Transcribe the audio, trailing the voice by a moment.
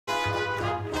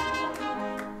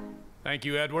Thank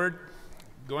you, Edward.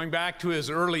 Going back to his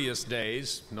earliest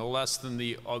days, no less than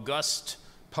the august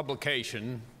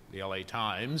publication, the LA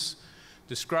Times,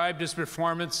 described his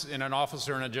performance in An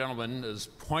Officer and a Gentleman as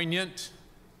poignant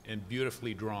and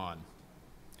beautifully drawn.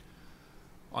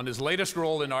 On his latest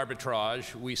role in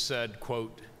Arbitrage, we said,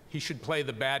 quote, he should play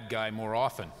the bad guy more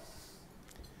often.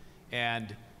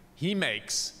 And he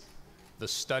makes The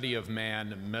Study of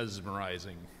Man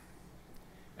mesmerizing.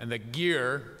 And that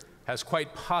Gere has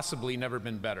quite possibly never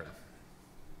been better.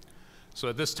 So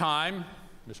at this time,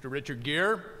 Mr. Richard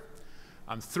Gere,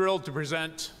 I'm thrilled to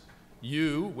present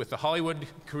you with the Hollywood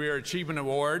Career Achievement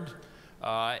Award,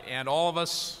 and all of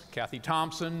us, Kathy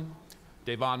Thompson,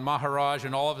 Devon Maharaj,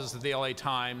 and all of us at the LA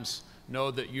Times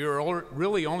know that you're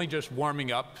really only just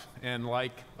warming up, and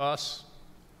like us,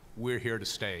 we're here to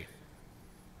stay.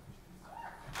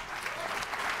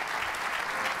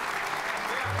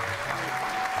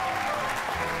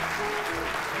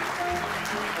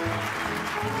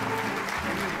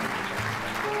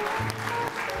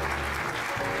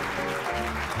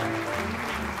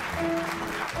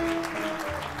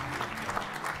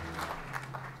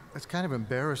 It's kind of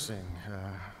embarrassing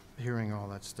hearing all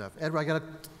that stuff. Edward, I got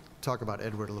to talk about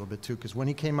Edward a little bit too, because when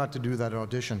he came out to do that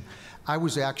audition, I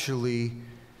was actually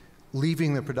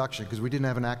leaving the production because we didn't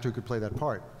have an actor who could play that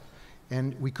part.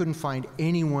 And we couldn't find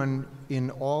anyone in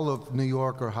all of New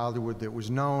York or Hollywood that was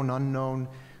known, unknown,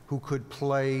 who could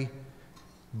play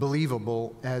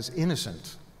believable as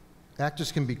innocent.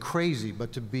 Actors can be crazy,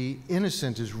 but to be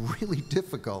innocent is really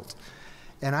difficult.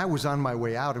 And I was on my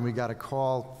way out, and we got a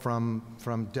call from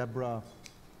Debra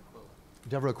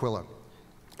Aquila.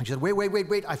 And she said,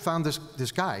 wait, I found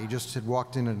this guy. He just had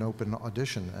walked in an open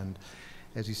audition. And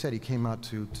as he said, he came out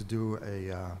to do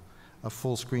a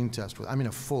full screen test.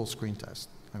 A full screen test.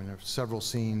 I mean, there were several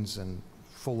scenes and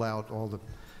full out, all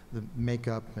the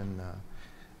makeup and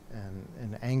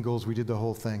angles. We did the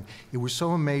whole thing. It was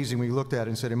so amazing. We looked at it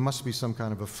and said, it must be some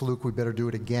kind of a fluke. We better do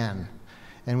it again.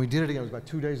 And we did it again. It was about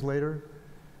 2 days later.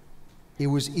 It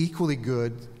was equally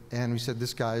good, and we said,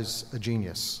 this guy's a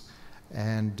genius.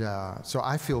 And so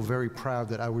I feel very proud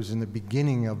that I was in the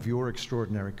beginning of your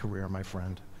extraordinary career, my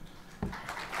friend.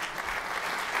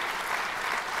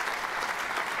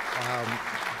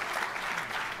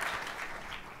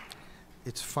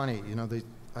 It's funny, you know,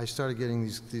 I started getting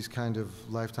these kind of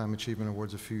Lifetime Achievement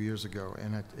Awards a few years ago,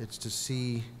 and it's to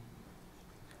see,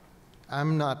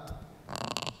 I'm not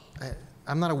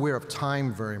aware of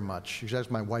time very much. You should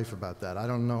ask my wife about that. I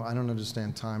don't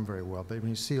understand time very well. But when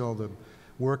you see all the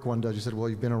work one does, you said, well,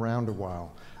 you've been around a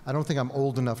while. I don't think I'm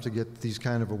old enough to get these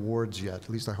kind of awards yet. At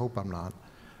least I hope I'm not.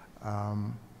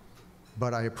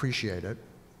 But I appreciate it.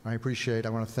 I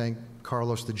want to thank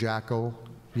Carlos the Jackal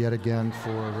yet again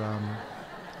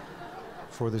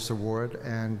for this award.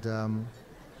 And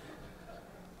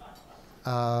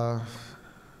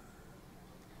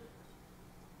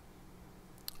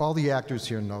all the actors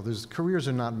here know careers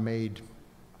are not made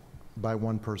by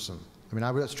one person. I mean,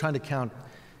 I was trying to count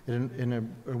in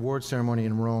an award ceremony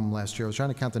in Rome last year. I was trying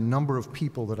to count the number of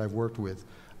people that I've worked with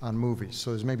on movies. So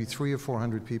there's maybe 300 or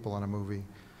 400 people on a movie.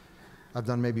 I've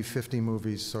done maybe 50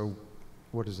 movies. So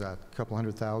what is that? A couple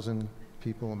 100,000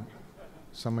 people?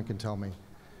 Someone can tell me.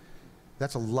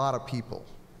 That's a lot of people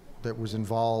that was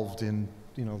involved in,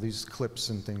 you know, these clips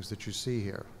and things that you see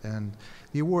here. And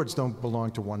the awards don't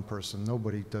belong to one person.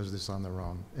 Nobody does this on their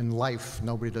own. In life,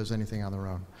 nobody does anything on their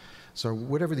own. So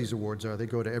whatever these awards are, they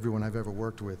go to everyone I've ever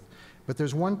worked with. But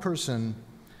there's one person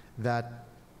that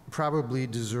probably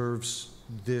deserves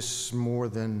this more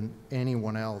than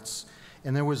anyone else.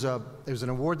 And there was an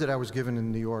award that I was given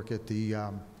in New York at the,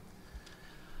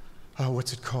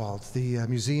 what's it called? The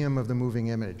Museum of the Moving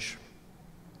Image.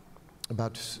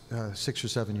 About 6 or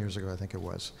 7 years ago, I think it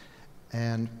was.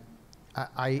 And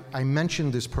I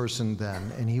mentioned this person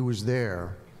then, and he was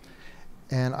there.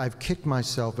 And I've kicked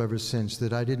myself ever since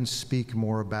that I didn't speak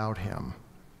more about him.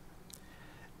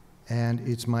 And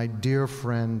it's my dear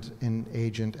friend and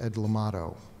agent, Ed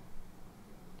L'Amato.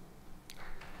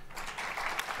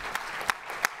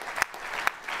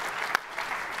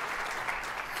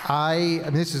 I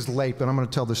mean, this is late, but I'm going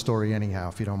to tell the story anyhow,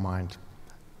 if you don't mind.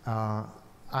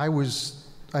 I'd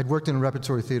worked in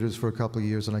repertory theaters for a couple of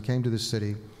years, and I came to this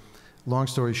city. Long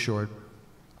story short,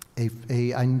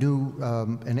 I knew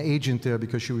an agent there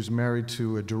because she was married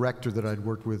to a director that I'd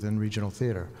worked with in regional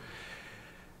theater.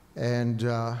 And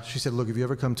she said, look, if you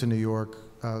ever come to New York,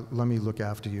 let me look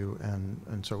after you.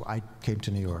 And so I came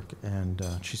to New York, and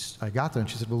I got there, and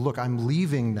she said, well, look, I'm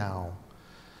leaving now.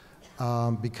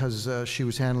 Because she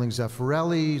was handling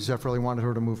Zeffirelli. Zeffirelli wanted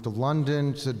her to move to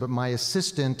London. She said, but my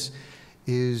assistant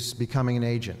is becoming an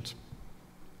agent.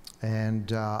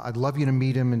 And I'd love you to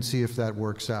meet him and see if that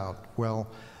works out. Well,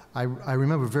 I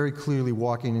remember very clearly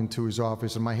walking into his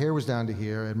office, and my hair was down to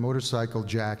here, a motorcycle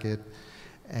jacket,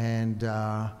 and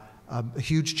a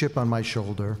huge chip on my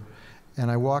shoulder.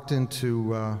 And I walked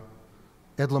into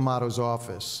Ed Lamato's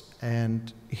office,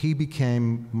 and he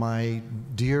became my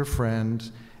dear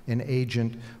friend and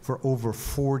agent for over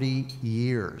 40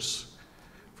 years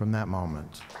from that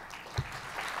moment.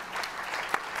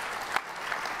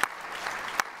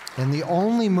 And the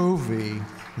only movie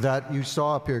that you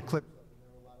saw up here, clip,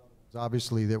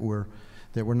 obviously that were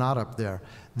not up there,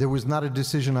 there was not a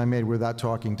decision I made without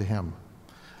talking to him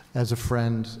as a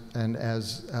friend and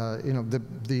as you know,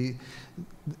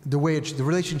 the way the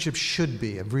relationship should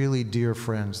be, of really dear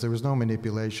friends. There was no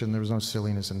manipulation, there was no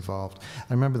silliness involved.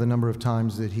 I remember the number of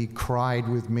times that he cried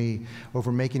with me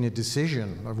over making a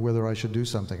decision of whether I should do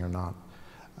something or not.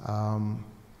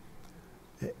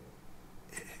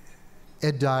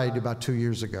 Ed died about 2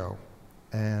 years ago,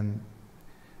 and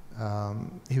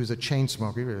he was a chain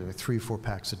smoker. He was 3 or 4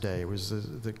 packs a day. It was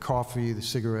the coffee, the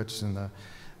cigarettes, and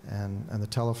the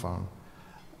telephone.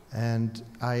 And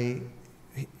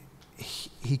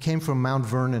he came from Mount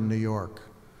Vernon, New York.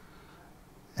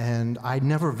 And I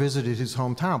never visited his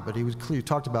hometown, but he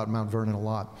talked about Mount Vernon a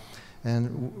lot.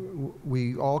 And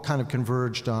we all kind of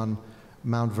converged on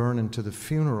Mount Vernon to the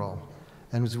funeral.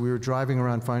 And as we were driving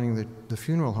around finding the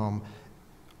funeral home,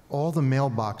 all the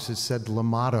mailboxes said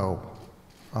Lamato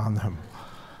on them.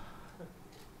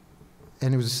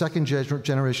 And it was a second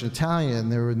generation Italian.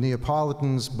 They were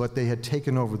Neapolitans, but they had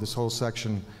taken over this whole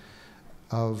section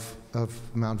of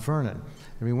Mount Vernon.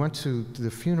 And we went to the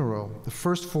funeral. The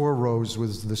first 4 rows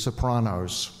was the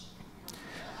Sopranos.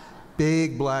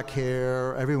 Big black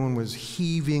hair, everyone was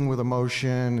heaving with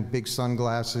emotion, big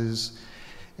sunglasses.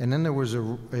 And then there was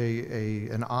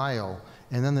an aisle,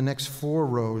 and then the next 4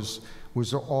 rows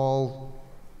was all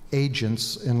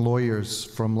agents and lawyers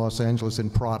from Los Angeles in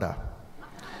Prada.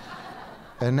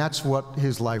 And that's what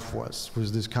his life was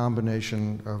this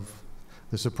combination of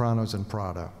the Sopranos and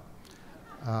Prada.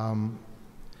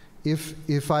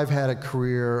 If I've had a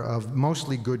career of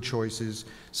mostly good choices,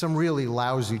 some really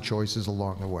lousy choices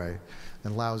along the way,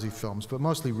 and lousy films, but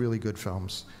mostly really good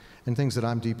films, and things that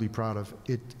I'm deeply proud of,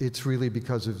 it's really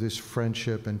because of this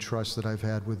friendship and trust that I've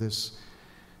had with this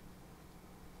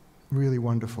really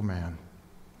wonderful man,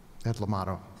 Ed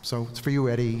Lamato. So it's for you,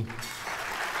 Eddie.